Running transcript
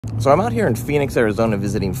So I'm out here in Phoenix, Arizona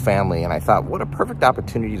visiting family, and I thought, what a perfect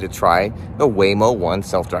opportunity to try the Waymo One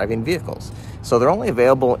self-driving vehicles. So they're only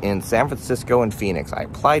available in San Francisco and Phoenix. I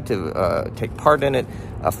applied to take part in it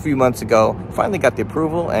a few months ago, finally got the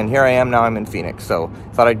approval, and here I am now. I'm in Phoenix, so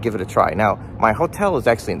thought I'd give it a try. Now, my hotel is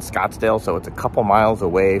actually in Scottsdale, so it's a couple miles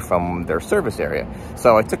away from their service area.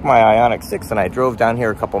 So I took my Ioniq 6 and I drove down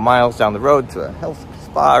here a couple miles down the road to a health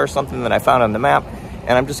spa or something that I found on the map,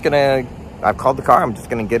 and I've called the car. I'm just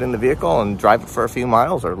going to get in the vehicle and drive it for a few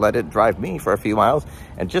miles, or let it drive me for a few miles,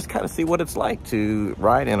 and just kind of see what it's like to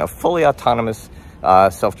ride in a fully autonomous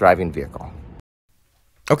self-driving vehicle.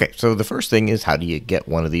 Okay, so the first thing is, how do you get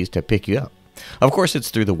one of these to pick you up? Of course, it's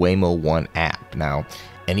through the Waymo One app. Now,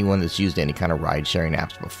 anyone that's used any kind of ride-sharing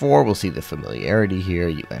apps before will see the familiarity here.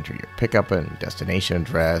 You enter your pickup and destination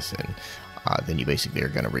address, and then you basically are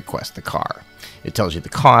going to request the car. It tells you the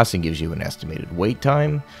cost and gives you an estimated wait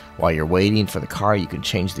time. While you're waiting for the car, you can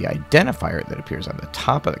change the identifier that appears on the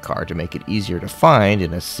top of the car to make it easier to find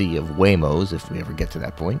in a sea of Waymos if we ever get to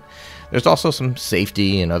that point. There's also some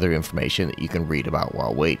safety and other information that you can read about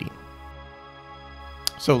while waiting.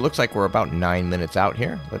 So it looks like we're about 9 minutes out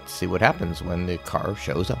here. Let's see what happens when the car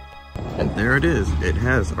shows up. And there it is. It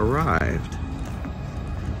has arrived.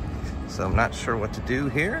 So I'm not sure what to do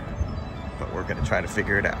here, but we're going to try to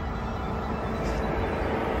figure it out.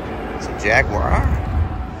 It's a Jaguar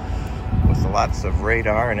with lots of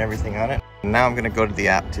radar and everything on it. Now I'm going to go to the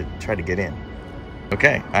app to try to get in.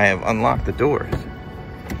 Okay, I have unlocked the doors.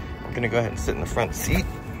 I'm going to go ahead and sit in the front seat.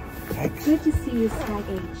 Thanks. Good to see you, Sky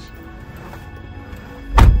H.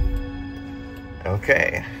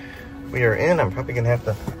 Okay, we are in. I'm probably going to have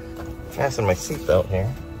to fasten my seatbelt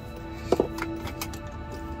here.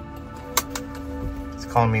 It's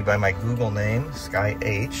calling me by my Google name, Sky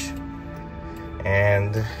H.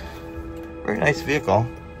 And very nice vehicle.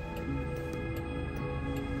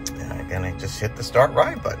 And again, I just hit the start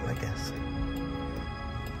ride button, I guess.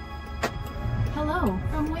 Hello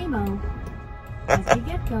from Waymo. As we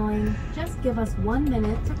get going, just give us 1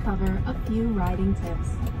 minute to cover a few riding tips.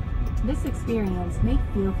 This experience may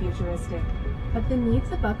feel futuristic, but the need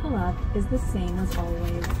to buckle up is the same as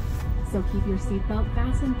always. So keep your seatbelt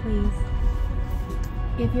fastened, please.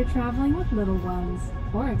 If you're traveling with little ones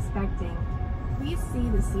or expecting, please see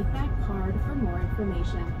the seatback card for more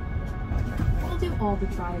information. We'll do all the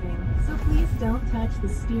driving, so please don't touch the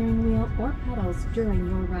steering wheel or pedals during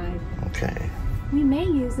your ride. Okay. We may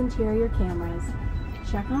use interior cameras,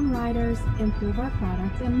 check on riders, improve our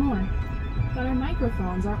product, and more. But our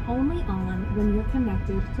microphones are only on when you're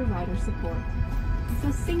connected to rider support.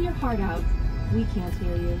 So sing your heart out. We can't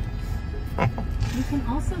hear you. You can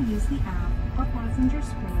also use the app or passenger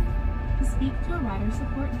screen to speak to a rider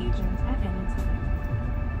support agent at any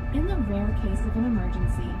time. In the rare case of an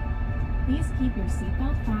emergency, please keep your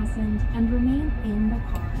seatbelt fastened and remain in the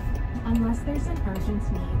car unless there's an urgent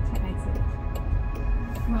need to exit.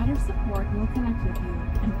 Rider support will connect with you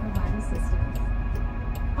and provide assistance.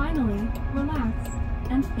 Finally, relax,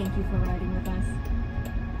 and thank you for riding with us.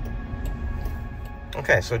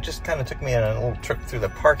 Okay, so it just kind of took me on a little trip through the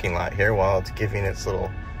parking lot here while it's giving its little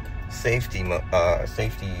safety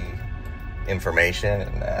information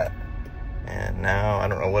and that. And now I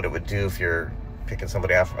don't know what it would do if you're picking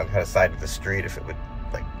somebody off on the side of the street, if it would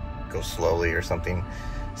like go slowly or something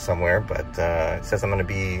somewhere. But it says I'm going to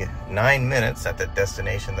be 9 minutes at the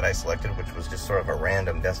destination that I selected, which was just sort of a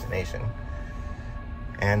random destination.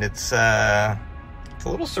 And it's a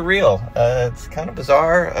little surreal. It's kind of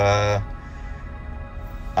bizarre.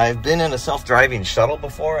 I've been in a self-driving shuttle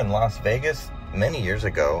before in Las Vegas many years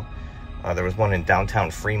ago. There was one in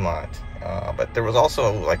downtown Fremont. But there was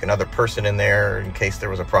also like another person in there in case there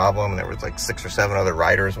was a problem. There was like 6 or 7 other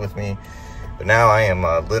riders with me. But now I am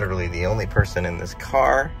literally the only person in this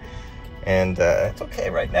car. And it's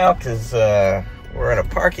okay right now because we're in a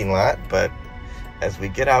parking lot. But as we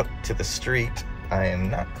get out to the street, I am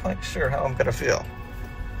not quite sure how I'm going to feel.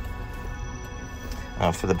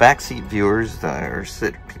 For the backseat viewers, or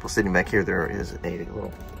people sitting back here, there is a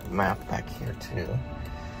little map back here too.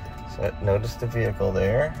 So notice the vehicle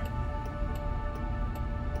there.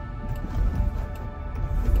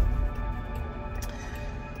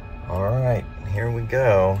 All right, here we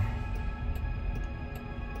go.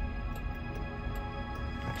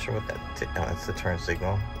 Not sure what that. Oh, that's the turn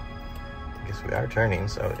signal. I guess we are turning,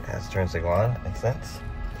 so it has turn signal on. That makes sense.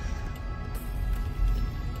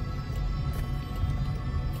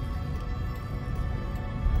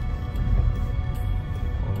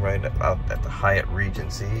 Right about at the Hyatt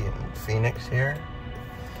Regency in Phoenix here.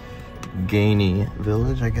 Gainey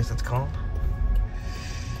Village, I guess it's called.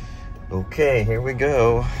 Okay, here we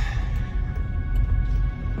go.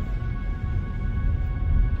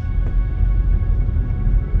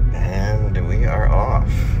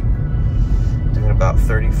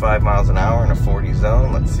 25 miles an hour in a 40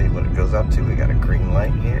 zone. Let's see what it goes up to. We got a green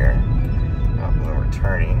light here. Oh, when we're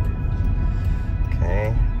turning.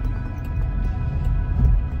 Okay.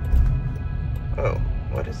 Oh,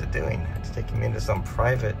 what is it doing? It's taking me into some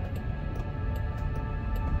private...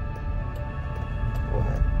 What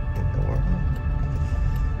in the world?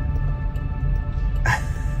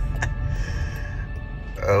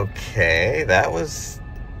 Okay, that was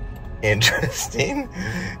interesting.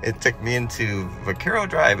 It took me into Vaquero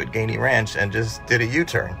Drive at Gainey Ranch and just did a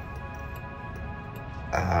U-turn.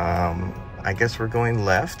 I guess we're going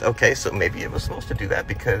left. Okay, so maybe it was supposed to do that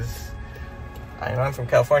because I know I'm from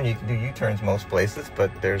California. You can do U-turns most places, but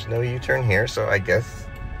there's no U-turn here, so I guess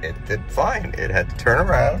it did fine. It had to turn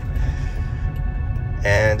around,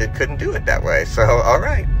 and it couldn't do it that way. So, all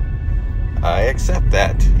right. I accept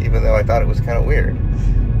that, even though I thought it was kind of weird.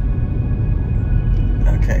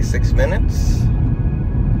 Okay, 6 minutes.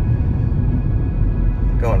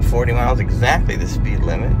 Going 40 miles, exactly the speed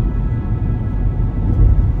limit.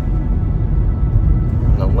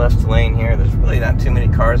 In the left lane here, there's really not too many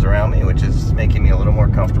cars around me, which is making me a little more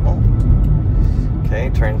comfortable. Okay,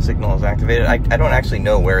 turn signal is activated. I don't actually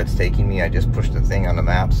know where it's taking me. I just pushed the thing on the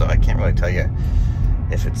map, so I can't really tell you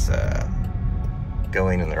if it's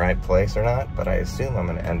going in the right place or not, but I assume I'm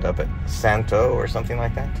going to end up at Santo or something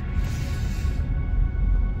like that.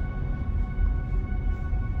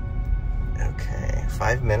 Okay,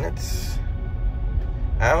 5 minutes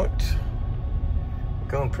out.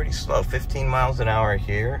 Going pretty slow, 15 miles an hour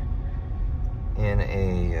here in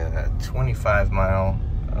a 25 mile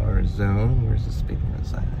hour zone. Where's the speed limit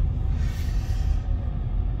sign?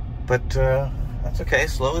 But that's okay,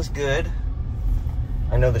 slow is good.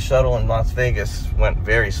 I know the shuttle in Las Vegas went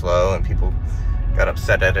very slow and people got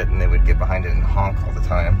upset at it and they would get behind it and honk all the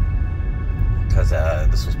time. Because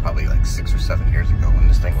this was probably like 6 or 7 years ago when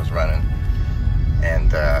this thing was running.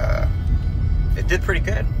 And it did pretty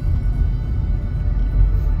good.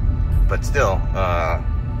 But still,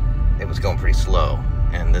 it was going pretty slow.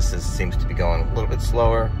 And this seems to be going a little bit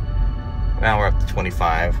slower. Now we're up to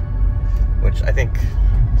 25, which I think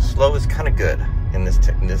slow is kind of good. In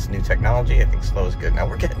this new technology, I think slow is good. Now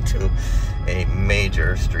we're getting to a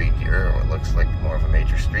major street here, or it looks like more of a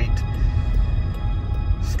major street.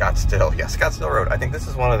 Scottsdale, yeah, Scottsdale Road. I think this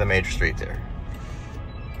is one of the major streets here.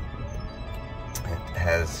 It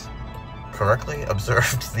has correctly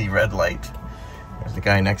observed the red light. There's the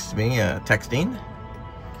guy next to me texting,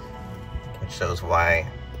 which shows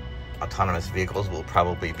why autonomous vehicles will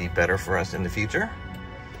probably be better for us in the future.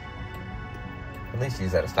 At least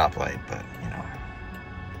use at a stoplight, but you know.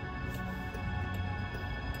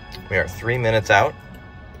 We are 3 minutes out.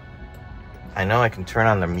 I know I can turn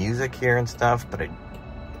on the music here and stuff, but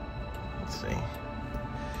let's see.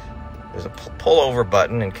 There's a pull-over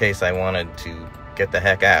button in case I wanted to get the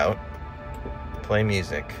heck out. Play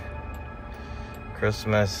music.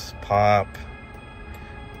 Christmas, pop.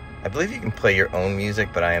 I believe you can play your own music,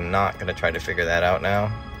 but I am not going to try to figure that out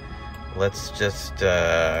now. Let's just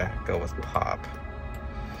go with pop.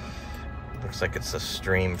 Looks like it's a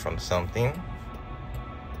stream from something.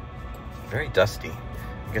 Very dusty.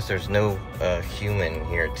 I guess there's no human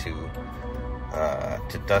here to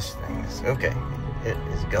dust things. Okay, it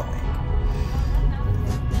is going.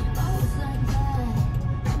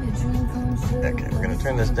 Okay, we're gonna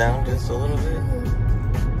turn this down just a little bit.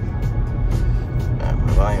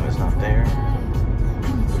 The volume is not there.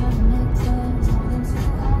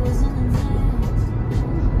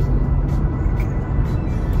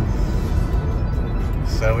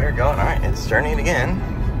 So we're going. All right, it's turning again.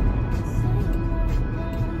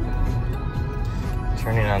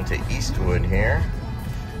 Turning onto Eastwood here.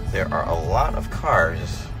 There are a lot of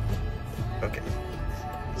cars. Okay.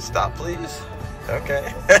 Stop, please.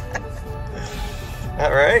 Okay.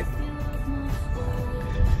 All right.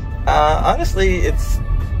 Honestly,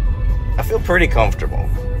 I feel pretty comfortable.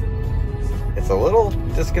 It's a little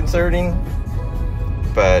disconcerting,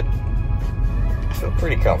 but I feel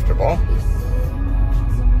pretty comfortable.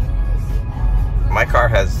 My car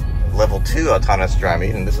has level 2 autonomous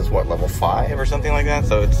driving, and this is what, level 5 or something like that?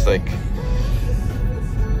 So it's like,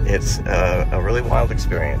 it's a really wild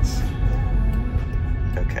experience.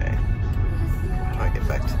 Okay. How do I get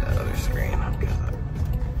back to that other screen? I'm good.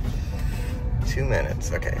 2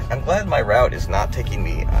 minutes. Okay. I'm glad my route is not taking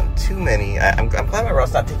me on too many. I'm glad my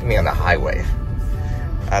route's not taking me on the highway.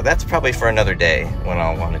 That's probably for another day when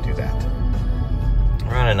I'll want to do that.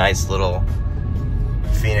 We're on a nice little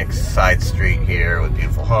Phoenix side street here with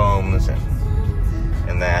beautiful homes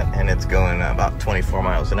and that, and it's going about 24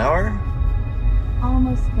 miles an hour.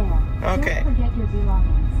 Almost there. Okay. Don't forget your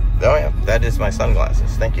belongings. Oh yeah, that is my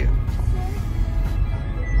sunglasses. Thank you.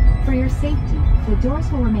 For your safety, the doors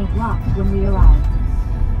will remain locked when we arrive.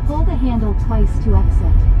 Pull the handle twice to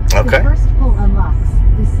exit. Okay. The first pull unlocks,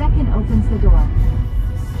 the second opens the door.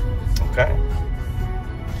 Okay.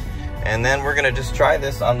 And then we're gonna just try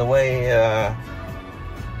this on the way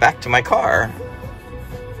back to my car.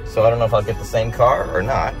 So I don't know if I'll get the same car or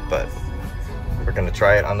not, but we're gonna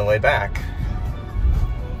try it on the way back.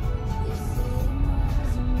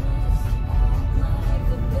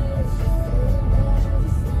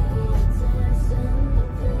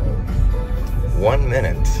 One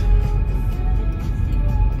minute.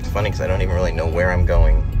 It's funny because I don't even really know where I'm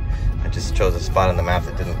going. I just chose a spot on the map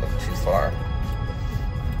that didn't look too far.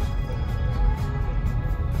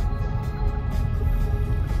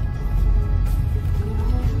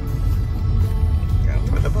 Going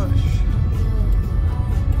through the bush.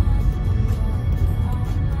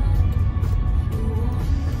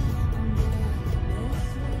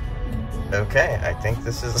 Okay, I think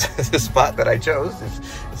this is the spot that I chose. It's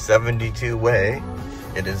 72 way.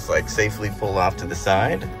 It is like safely pulled off to the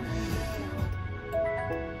side.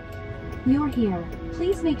 You're here.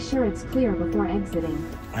 Please make sure it's clear before exiting.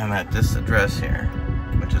 I'm at this address here,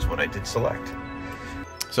 which is what I did select.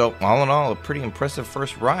 So all in all, a pretty impressive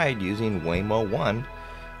first ride using Waymo One.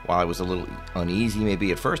 While I was a little uneasy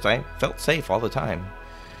maybe at first, I felt safe all the time.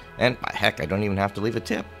 And heck, I don't even have to leave a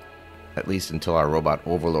tip. At least until our robot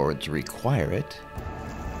overlords require it.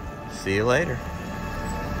 See you later.